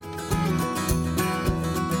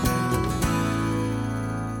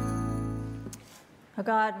O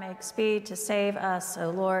God, make speed to save us. O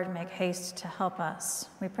Lord, make haste to help us.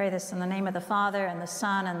 We pray this in the name of the Father, and the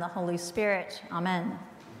Son, and the Holy Spirit. Amen.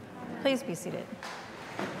 Please be seated.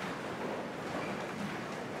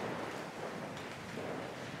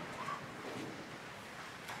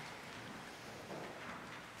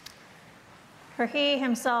 For he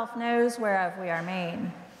himself knows whereof we are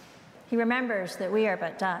made. He remembers that we are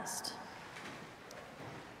but dust.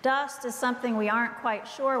 Dust is something we aren't quite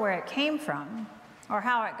sure where it came from or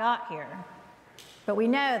how it got here, but we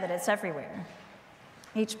know that it's everywhere.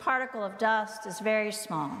 Each particle of dust is very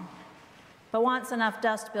small, but once enough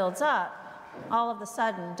dust builds up, all of a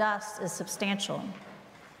sudden dust is substantial.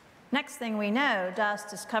 Next thing we know,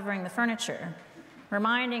 dust is covering the furniture,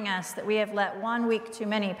 reminding us that we have let 1 week too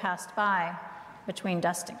many pass by between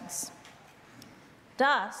dustings.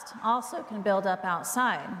 Dust also can build up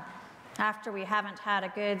outside after we haven't had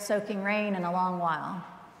a good soaking rain in a long while.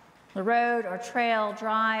 The road or trail,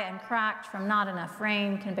 dry and cracked from not enough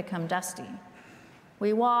rain, can become dusty.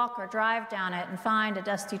 We walk or drive down it and find a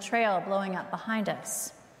dusty trail blowing up behind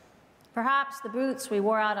us. Perhaps the boots we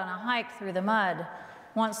wore out on a hike through the mud,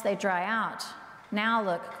 once they dry out, now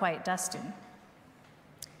look quite dusty.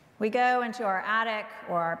 We go into our attic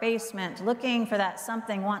or our basement looking for that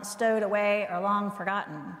something once stowed away or long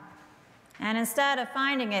forgotten. And instead of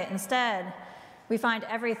finding it, we find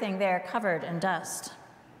everything there covered in dust.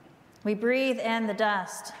 We breathe in the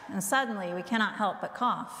dust, and suddenly we cannot help but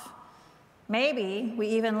cough. Maybe we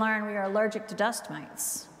even learn we are allergic to dust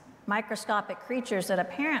mites, microscopic creatures that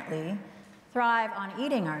apparently thrive on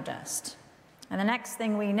eating our dust. And the next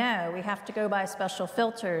thing we know, we have to go buy special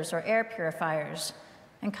filters or air purifiers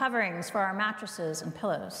and coverings for our mattresses and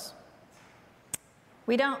pillows.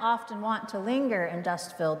 We don't often want to linger in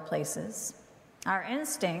dust-filled places. Our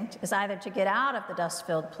instinct is either to get out of the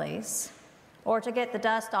dust-filled place or to get the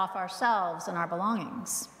dust off ourselves and our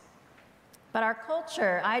belongings. But our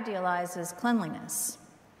culture idealizes cleanliness.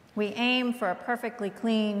 We aim for a perfectly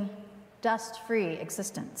clean, dust-free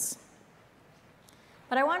existence.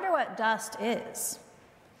 But I wonder what dust is.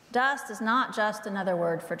 Dust is not just another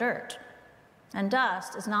word for dirt, and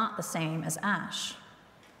dust is not the same as ash.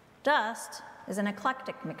 Dust is an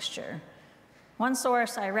eclectic mixture. One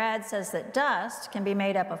source I read says that dust can be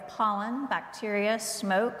made up of pollen, bacteria,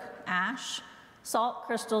 smoke, ash, salt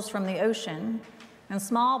crystals from the ocean, and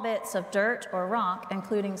small bits of dirt or rock,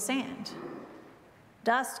 including sand.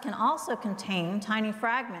 Dust can also contain tiny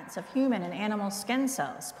fragments of human and animal skin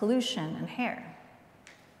cells, pollution, and hair.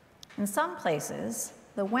 In some places,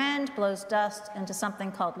 the wind blows dust into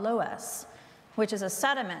something called loess, which is a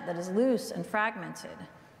sediment that is loose and fragmented.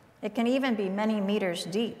 It can even be many meters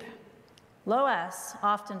deep. Loess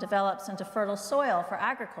often develops into fertile soil for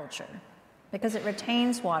agriculture because it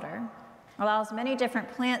retains water, allows many different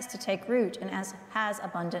plants to take root, and has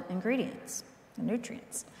abundant ingredients and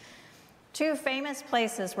nutrients. Two famous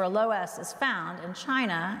places where loess is found, in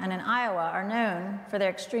China and in Iowa, are known for their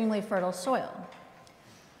extremely fertile soil.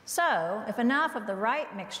 So, if enough of the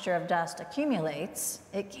right mixture of dust accumulates,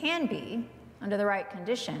 it can be, under the right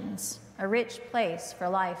conditions, a rich place for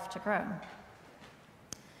life to grow.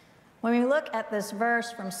 When we look at this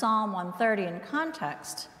verse from Psalm 130 in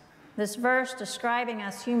context, this verse describing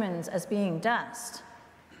us humans as being dust,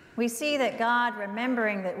 we see that God,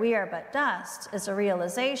 remembering that we are but dust, is a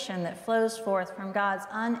realization that flows forth from God's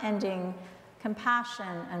unending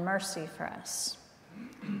compassion and mercy for us.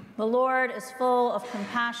 The Lord is full of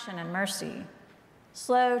compassion and mercy,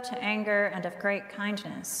 slow to anger and of great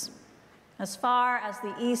kindness. As far as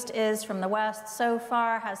the east is from the west, so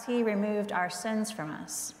far has he removed our sins from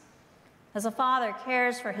us. As a father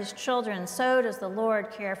cares for his children, so does the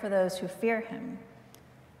Lord care for those who fear him.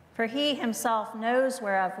 For he himself knows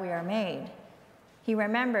whereof we are made. He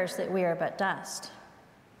remembers that we are but dust.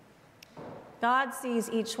 God sees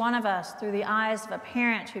each one of us through the eyes of a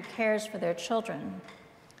parent who cares for their children.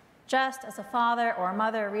 Just as a father or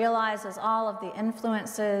mother realizes all of the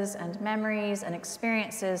influences and memories and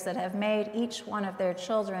experiences that have made each one of their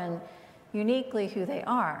children uniquely who they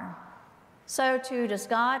are, so too does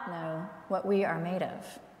God know what we are made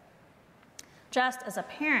of. Just as a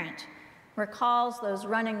parent recalls those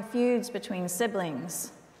running feuds between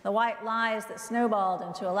siblings, the white lies that snowballed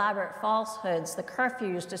into elaborate falsehoods, the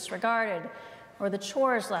curfews disregarded, or the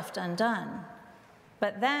chores left undone,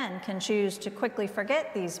 but then can choose to quickly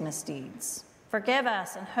forget these misdeeds, forgive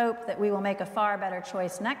us, and hope that we will make a far better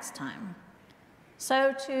choice next time.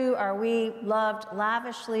 So too are we loved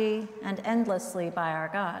lavishly and endlessly by our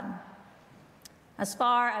God. As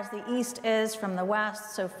far as the east is from the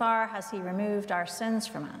west, so far has he removed our sins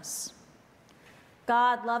from us.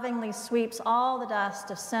 God lovingly sweeps all the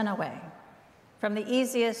dust of sin away, from the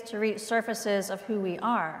easiest to reach surfaces of who we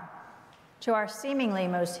are to our seemingly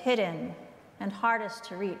most hidden and hardest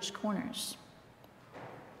to reach corners.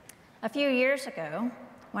 A few years ago,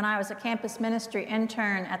 when I was a campus ministry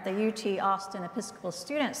intern at the UT Austin Episcopal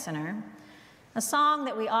Student Center, a song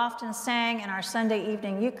that we often sang in our Sunday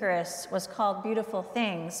evening Eucharist was called Beautiful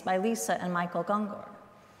Things by Lisa and Michael Gungor.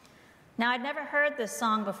 Now, I'd never heard this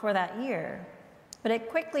song before that year, but it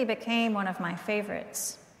quickly became one of my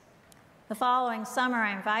favorites. The following summer,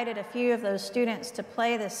 I invited a few of those students to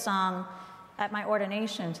play this song at my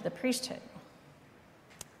ordination to the priesthood.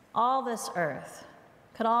 All this earth,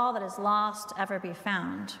 could all that is lost ever be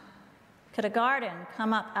found? Could a garden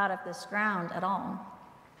come up out of this ground at all?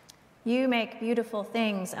 You make beautiful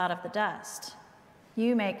things out of the dust.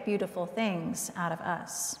 You make beautiful things out of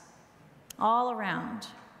us. All around,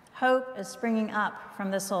 hope is springing up from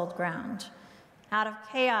this old ground. Out of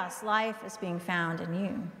chaos, life is being found in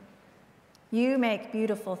you. You make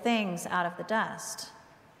beautiful things out of the dust.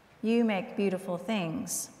 You make beautiful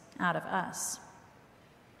things out of us.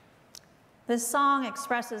 This song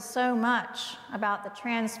expresses so much about the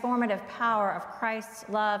transformative power of Christ's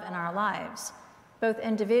love in our lives, both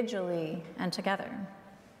individually and together.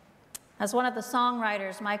 As one of the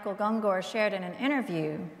songwriters, Michael Gungor, shared in an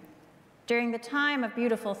interview, during the time of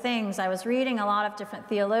Beautiful Things, I was reading a lot of different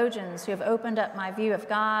theologians who have opened up my view of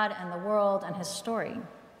God and the world and his story.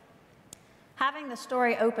 Having the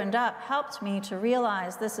story opened up helped me to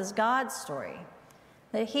realize this is God's story,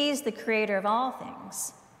 that he's the creator of all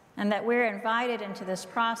things, and that we're invited into this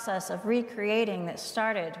process of recreating that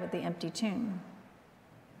started with the empty tomb.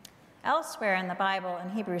 Elsewhere in the Bible,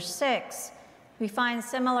 in Hebrews 6, we find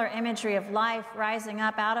similar imagery of life rising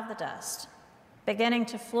up out of the dust, beginning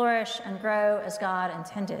to flourish and grow as God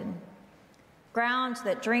intended. Ground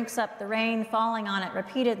that drinks up the rain falling on it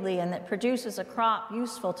repeatedly and that produces a crop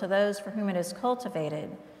useful to those for whom it is cultivated,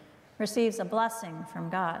 receives a blessing from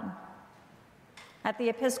God. At the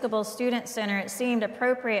Episcopal Student Center, it seemed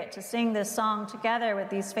appropriate to sing this song together with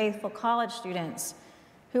these faithful college students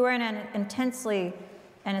who are in an intensely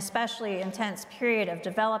and especially intense period of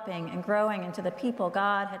developing and growing into the people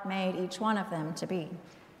God had made each one of them to be.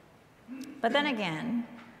 But then again,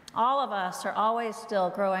 all of us are always still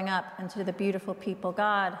growing up into the beautiful people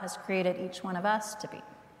God has created each one of us to be.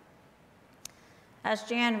 As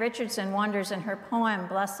Jan Richardson wonders in her poem,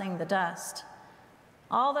 Blessing the Dust,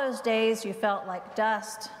 all those days you felt like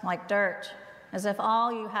dust, like dirt, as if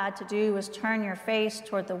all you had to do was turn your face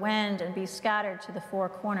toward the wind and be scattered to the four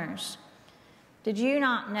corners. Did you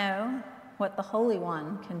not know what the Holy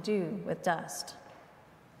One can do with dust?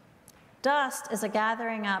 Dust is a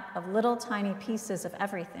gathering up of little tiny pieces of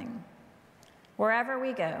everything. Wherever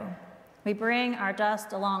we go, we bring our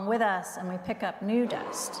dust along with us and we pick up new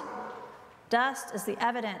dust. Dust is the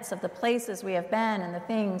evidence of the places we have been and the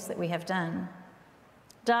things that we have done.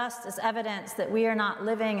 Dust is evidence that we are not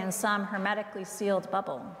living in some hermetically sealed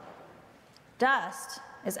bubble. Dust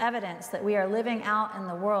is evidence that we are living out in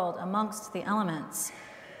the world amongst the elements,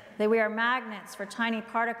 that we are magnets for tiny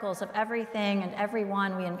particles of everything and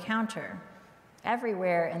everyone we encounter,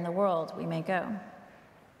 everywhere in the world we may go.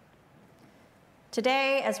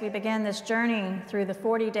 Today, as we begin this journey through the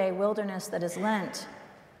 40-day wilderness that is Lent,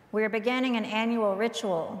 we are beginning an annual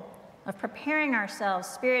ritual of preparing ourselves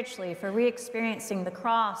spiritually for re-experiencing the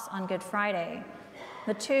cross on Good Friday,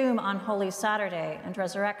 the tomb on Holy Saturday, and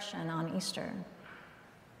resurrection on Easter.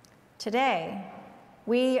 Today,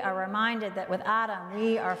 we are reminded that with Adam,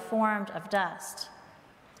 we are formed of dust.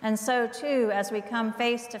 And so too, as we come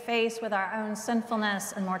face to face with our own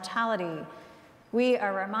sinfulness and mortality, we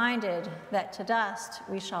are reminded that to dust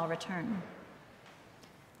we shall return.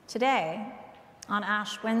 Today, on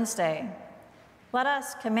Ash Wednesday, let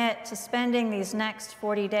us commit to spending these next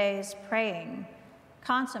 40 days praying,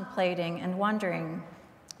 contemplating, and wondering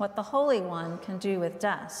what the Holy One can do with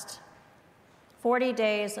dust. 40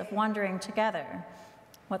 days of wondering together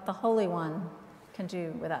what the Holy One can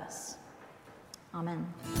do with us. Amen.